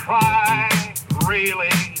Focus Group. Try, really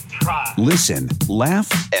try. Listen, laugh,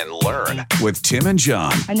 and learn with Tim and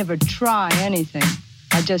John. I never try anything.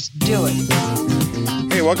 I just do it.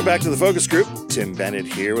 Hey, welcome back to the Focus Group. Tim Bennett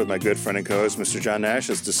here with my good friend and co-host, Mr. John Nash.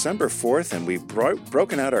 It's December 4th, and we've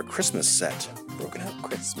broken out our Christmas set. Broken out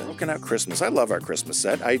Christmas. I love our Christmas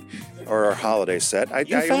set, or our holiday set.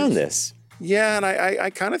 You found this. Yeah, and I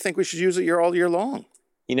kind of think we should use it all year long.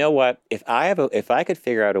 You know what? If I could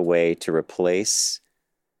figure out a way to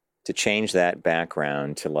change that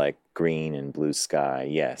background to like green and blue sky,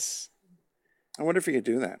 yes. I wonder if you could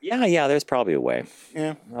do that. Yeah, there's probably a way.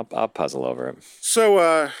 Yeah. I'll puzzle over it. So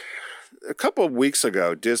a couple of weeks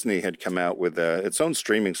ago, Disney had come out with its own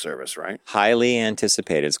streaming service, right? Highly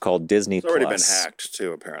anticipated. It's called Disney Plus. It's already been hacked,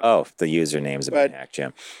 too, apparently. Oh, the usernames have been hacked,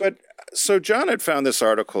 yeah. But so John had found this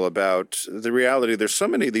article about the reality. There's so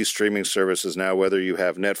many of these streaming services now, whether you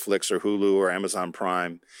have Netflix or Hulu or Amazon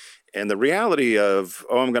Prime, and the reality of,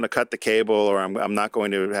 I'm going to cut the cable, or I'm not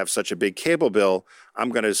going to have such a big cable bill. I'm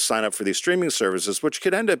going to sign up for these streaming services, which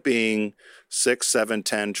could end up being $6, $7,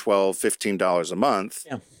 $10, $12, $15 a month.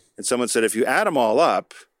 Yeah. And someone said, if you add them all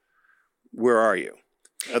up, where are you?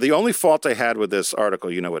 The only fault I had with this article,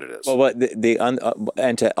 you know what it is. Well,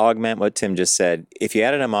 and to augment what Tim just said, if you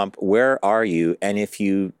added them up, where are you? And if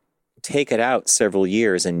you take it out several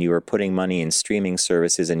years and you were putting money in streaming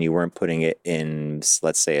services and you weren't putting it in,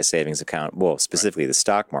 let's say, a savings account, well, specifically the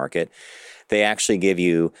stock market, they actually give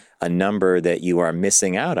you a number that you are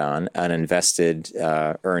missing out on invested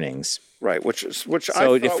earnings. Right, which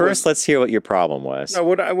so first, let's hear what your problem was. No,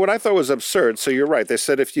 what I thought was absurd. So you're right. They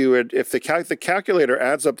said if the calculator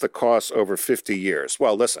adds up the costs over 50 years.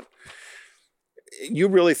 Well, listen, you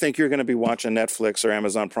really think you're going to be watching Netflix or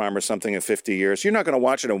Amazon Prime or something in 50 years? You're not going to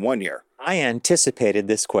watch it in 1 year. I anticipated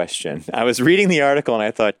this question. I was reading the article and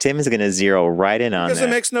I thought Tim is going to zero right in on that. Because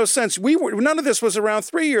it makes no sense. None of this was around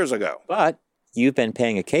 3 years ago. But you've been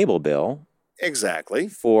paying a cable bill. Exactly.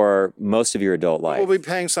 For most of your adult life. We'll be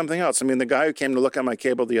paying something else. I mean, the guy who came to look at my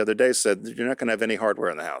cable the other day said, you're not going to have any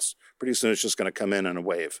hardware in the house. Pretty soon it's just going to come in a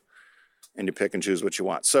wave. And you pick and choose what you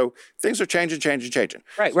want. So things are changing.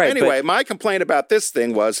 Right. Anyway, my complaint about this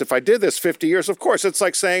thing was if I did this 50 years, of course, it's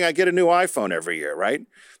like saying I get a new iPhone every year, right?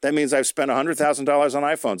 That means I've spent $100,000 on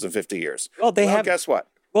iPhones in 50 years. Well, guess what?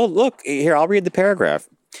 Well, look, here, I'll read the paragraph.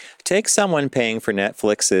 Take someone paying for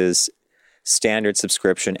Netflix's standard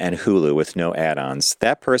subscription and Hulu with no add-ons.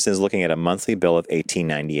 That person is looking at a monthly bill of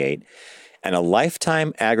 $18.98 and a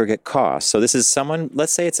lifetime aggregate cost. So this is someone,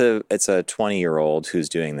 let's say it's a 20-year-old who's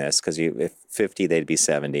doing this, because if 50, they'd be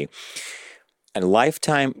 70. And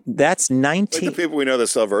lifetime, that's 19. Like the people we know that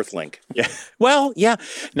sell Earthlink. Yeah. Well, yeah,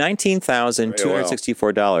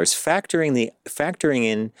 $19,264. Factoring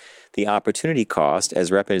in the opportunity cost as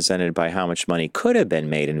represented by how much money could have been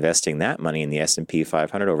made investing that money in the S&P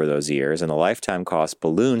 500 over those years, and the lifetime cost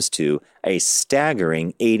balloons to a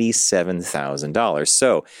staggering $87,000.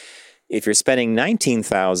 So if you're spending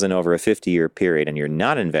 $19,000 over a 50-year period and you're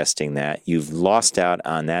not investing that, you've lost out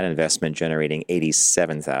on that investment generating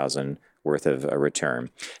 $87,000 worth of a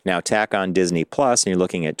return. Now tack on Disney Plus and you're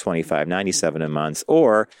looking at $25.97 a month,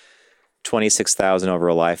 or $26,000 over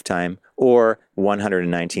a lifetime, or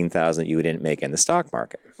 $119,000 you didn't make in the stock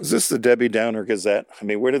market. Was this the Debbie Downer Gazette? I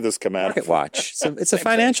mean, where did this come out? Market Watch. So it's a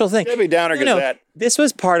financial thing. Debbie Downer Gazette. This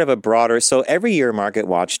was part of a broader. So every year, Market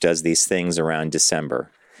Watch does these things around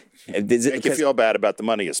December. Make you feel bad about the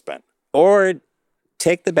money you spent, or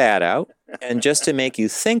take the bad out, and just to make you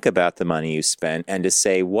think about the money you spent and to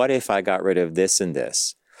say, what if I got rid of this and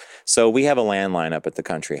this? So we have a landline up at the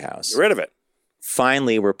country house. Get rid of it.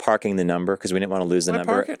 Finally, we're parking the number because we didn't want to lose the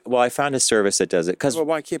number. Park it? Well, I found a service that does it. Well,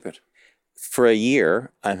 why keep it? For a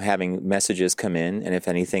year, I'm having messages come in, and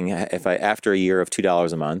after a year of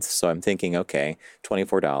 $2 a month, so I'm thinking, okay,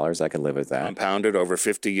 $24, I can live with that. Compounded over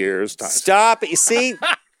 50 years. Stop! You see.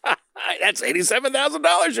 That's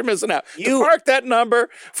 $87,000 you're missing out. To park that number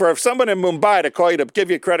for someone in Mumbai to call you to give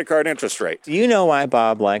you a credit card interest rate. Do you know why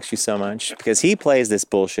Bob likes you so much? Because he plays this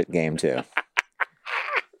bullshit game too.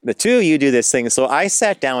 The two of you do this thing. So I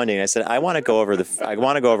sat down one day and I said, I want to go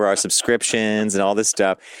over our subscriptions and all this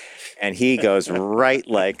stuff. And he goes right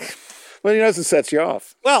like, Well, he knows it sets you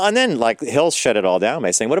off. well, and then like he'll shut it all down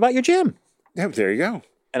by saying, "What about your gym?" Yeah, there you go.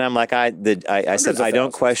 And I'm like, I said, Hundreds of I don't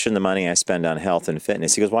thousands. question the money I spend on health and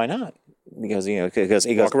fitness. He goes, why not? Because he goes,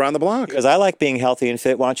 Walk around the block. because I like being healthy and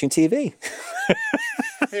fit watching TV.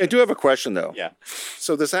 Hey, I do have a question, though. Yeah.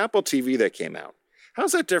 So this Apple TV that came out,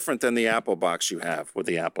 how's that different than the Apple box you have with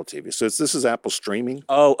the Apple TV? So this is Apple streaming?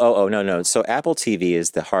 Oh, no. So Apple TV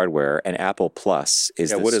is the hardware, and Apple Plus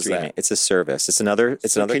is Yeah, the what is streaming. that? It's a service. It's another.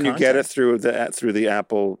 Can you get it through the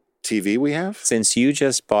Apple TV we have? Since you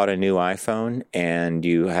just bought a new iPhone and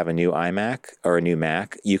you have a new iMac or a new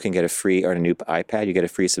Mac, you can get a free, or a new iPad, you get a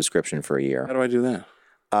free subscription for a year. How do I do that?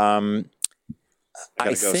 I gotta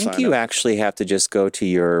go think sign you up. actually have to just go to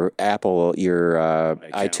your Apple, your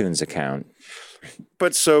iTunes account.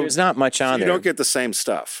 But so There's not much on you there. don't get the same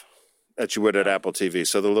stuff that you would at Apple TV.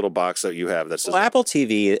 So the little box that you have that says Well, Apple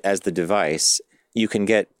TV as the device, you can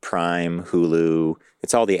get Prime, Hulu.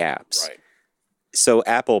 It's all the apps. right. So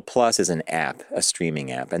Apple Plus is an app, a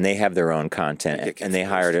streaming app, and they have their own content, and they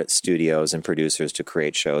hired studios and producers to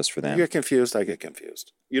create shows for them. You get confused. I get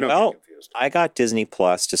confused. You don't Well, get confused. I got Disney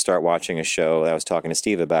Plus to start watching a show that I was talking to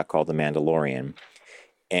Steve about called The Mandalorian.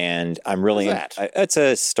 And I'm really, What's that? it's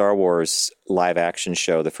a Star Wars live action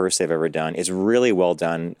show, the first they've ever done. It's really well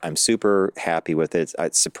done. I'm super happy with it.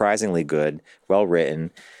 It's surprisingly good, well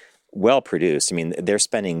written, well produced. I mean, they're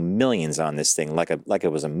spending millions on this thing like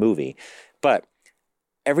it was a movie. But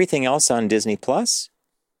everything else on Disney Plus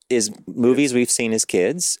is movies we've seen as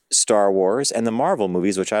kids, Star Wars, and the Marvel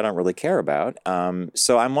movies, which I don't really care about.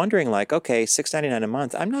 So I'm wondering, like, okay, $6.99 a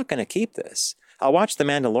month. I'm not going to keep this. I'll watch The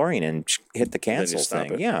Mandalorian and hit the cancel stop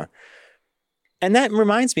thing. it. Yeah. And that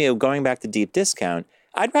reminds me of going back to deep discount.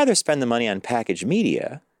 I'd rather spend the money on packaged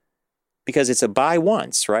media because it's a buy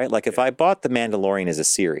once, right? Like if I bought The Mandalorian as a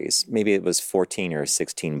series, maybe it was 14 or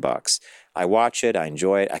 16 bucks. I watch it, I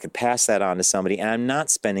enjoy it, I could pass that on to somebody, and I'm not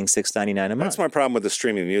spending $6.99 a month. That's my problem with the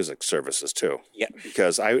streaming music services too. Yeah.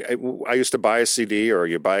 Because I used to buy a CD or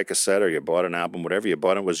you buy a cassette or you bought an album, whatever you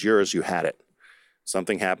bought, it was yours, you had it.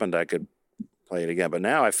 Something happened, I could play it again. But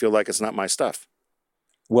now I feel like it's not my stuff.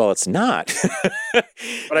 Well, it's not.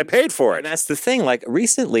 But I paid for And it. that's the thing. Like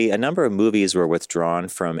recently, a number of movies were withdrawn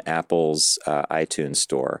from Apple's iTunes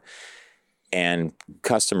store, and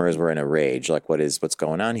customers were in a rage. Like, what's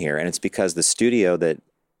going on here? And it's because the studio that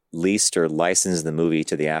leased or licensed the movie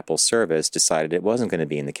to the Apple service decided it wasn't going to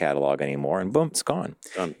be in the catalog anymore, and boom, it's gone.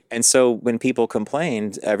 Done. And so when people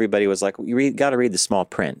complained, everybody was like, "You got to read the small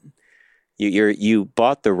print. You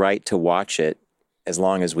bought the right to watch it as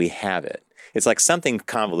long as we have it." It's like something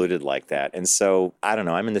convoluted like that. And so, I don't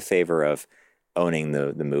know, I'm in the favor of owning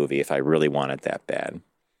the movie if I really want it that bad.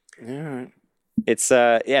 Yeah, all right. It's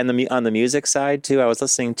and on the music side too, I was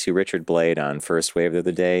listening to Richard Blade on First Wave the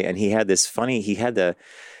other day, and he had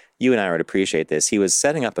you and I would appreciate this. He was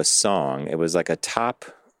setting up a song. It was like a top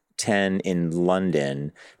 10 in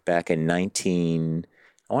London back in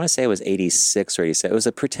I want to say it was 86 or 87. It was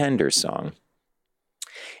a Pretender song.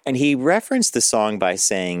 And he referenced the song by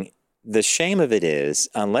saying, the shame of it is,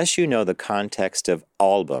 unless you know the context of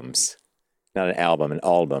albums, not an album, an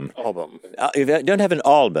album. Album. If you don't have an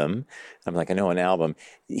album, I'm like, I know an album.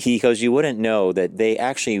 He goes, you wouldn't know that they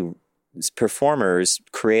actually, performers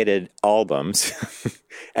created albums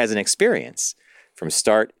as an experience from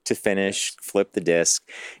start to finish, flip the disc.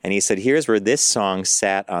 And he said, here's where this song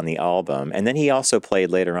sat on the album. And then he also played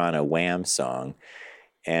later on a Wham song.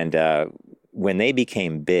 And when they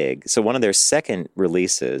became big, so one of their second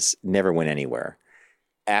releases never went anywhere.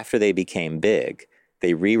 After they became big,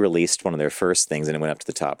 they re-released one of their first things and it went up to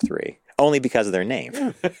the top 3, only because of their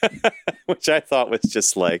name, which I thought was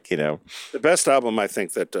just like, The best album I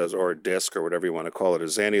think that does, or disc or whatever you want to call it,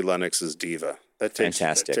 is Annie Lennox's Diva. That takes,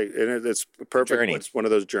 Fantastic. And it's perfect. Journey. It's one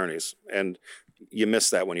of those journeys. And you miss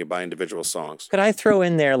that when you buy individual songs. could I throw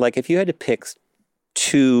in there, like if you had to pick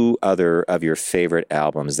 2 other of your favorite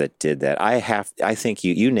albums that did that, I think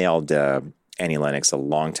you nailed Annie Lennox a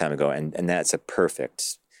long time ago, and that's a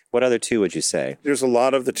perfect. What other 2 would you say? There's a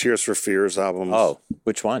lot of the Tears for Fears albums. Oh,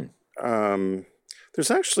 which one? There's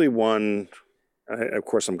actually one. Of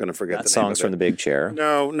course, I'm going to forget Not the name Songs of from it. the Big Chair.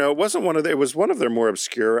 No, it wasn't one of. It was one of their more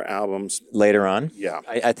obscure albums. Later on? Yeah,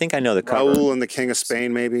 I think I know the cover. Raoul and the King of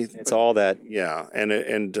Spain, maybe. It's all that. Yeah, and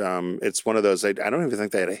it's one of those. I don't even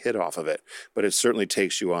think they had a hit off of it, but it certainly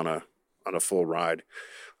takes you on a full ride.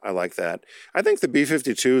 I like that. I think the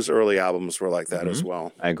B-52's early albums were like that as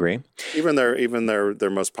well. I agree. Even their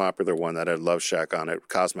most popular one that had Love Shack on it,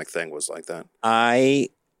 Cosmic Thing, was like that. I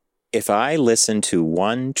if I listen to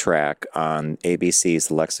one track on ABC's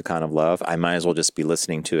The Lexicon of Love, I might as well just be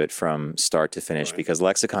listening to it from start to finish because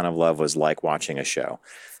Lexicon of Love was like watching a show.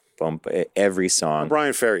 Boom, every song. Well,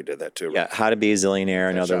 Brian Ferry did that too. Right? Yeah, How to Be a Zillionaire,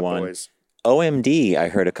 another Shop one. Boys. OMD, I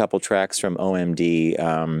heard a couple tracks from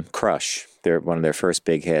OMD, Crush, one of their first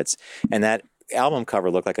big hits. And that album cover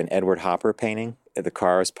looked like an Edward Hopper painting. The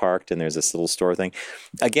car is parked and there's this little store thing.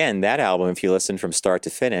 Again, that album, if you listen from start to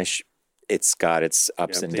finish, it's got its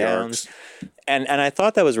ups and downs. And I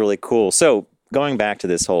thought that was really cool. So going back to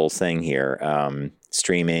this whole thing here,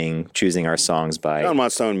 streaming, choosing our songs by... John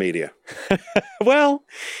Montstone Media. Well...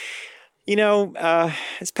 You know,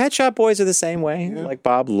 Pet Shop Boys are the same way. Yeah. Like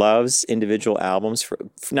Bob loves individual albums for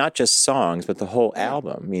not just songs, but the whole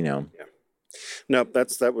album, you know. Yeah. No,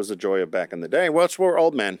 that was the joy of back in the day. Well, we're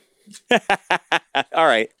old men. All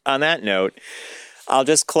right. On that note, I'll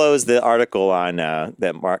just close the article on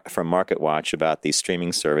from Market Watch about these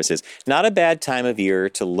streaming services. Not a bad time of year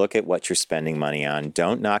to look at what you're spending money on.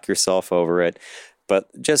 Don't knock yourself over it.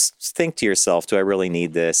 But just think to yourself, do I really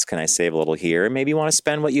need this? Can I save a little here? And maybe you want to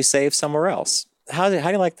spend what you save somewhere else. How do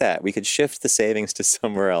you like that? We could shift the savings to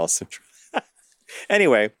somewhere else.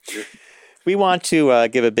 Anyway, we want to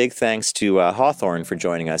give a big thanks to Hawthorne for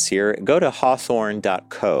joining us here. Go to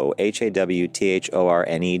hawthorne.co,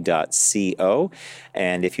 HAWTHORNE.co.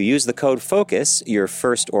 And if you use the code FOCUS, your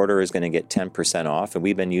first order is going to get 10% off. And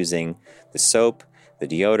we've been using the soap, the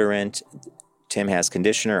deodorant, Tim has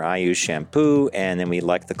conditioner, I use shampoo, and then we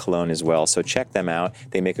like the cologne as well. So check them out.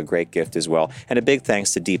 They make a great gift as well. And a big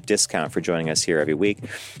thanks to Deep Discount for joining us here every week.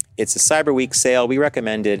 It's a Cyber Week sale. We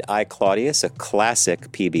recommended I, Claudius, a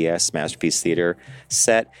classic PBS Masterpiece Theater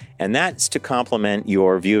set, and that's to complement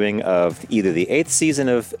your viewing of either the 8th season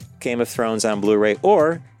of Game of Thrones on Blu-ray,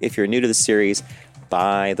 or if you're new to the series,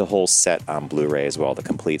 buy the whole set on Blu-ray as well, the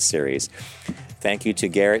complete series. Thank you to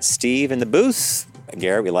Garrett, Steve in the booth.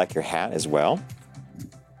 Garrett, we like your hat as well.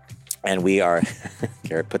 And we are,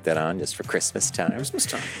 Garrett put that on just for Christmas time. Christmas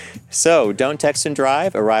time. So don't text and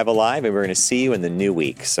drive, arrive alive, and we're going to see you in the new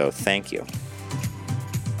week. So thank you.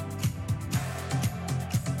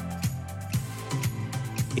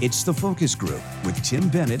 It's The Focus Group with Tim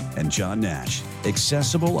Bennett and John Nash.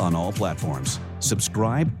 Accessible on all platforms.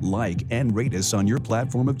 Subscribe, like, and rate us on your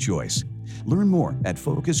platform of choice. Learn more at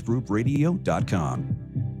focusgroupradio.com.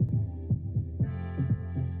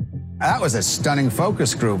 That was a stunning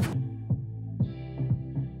focus group.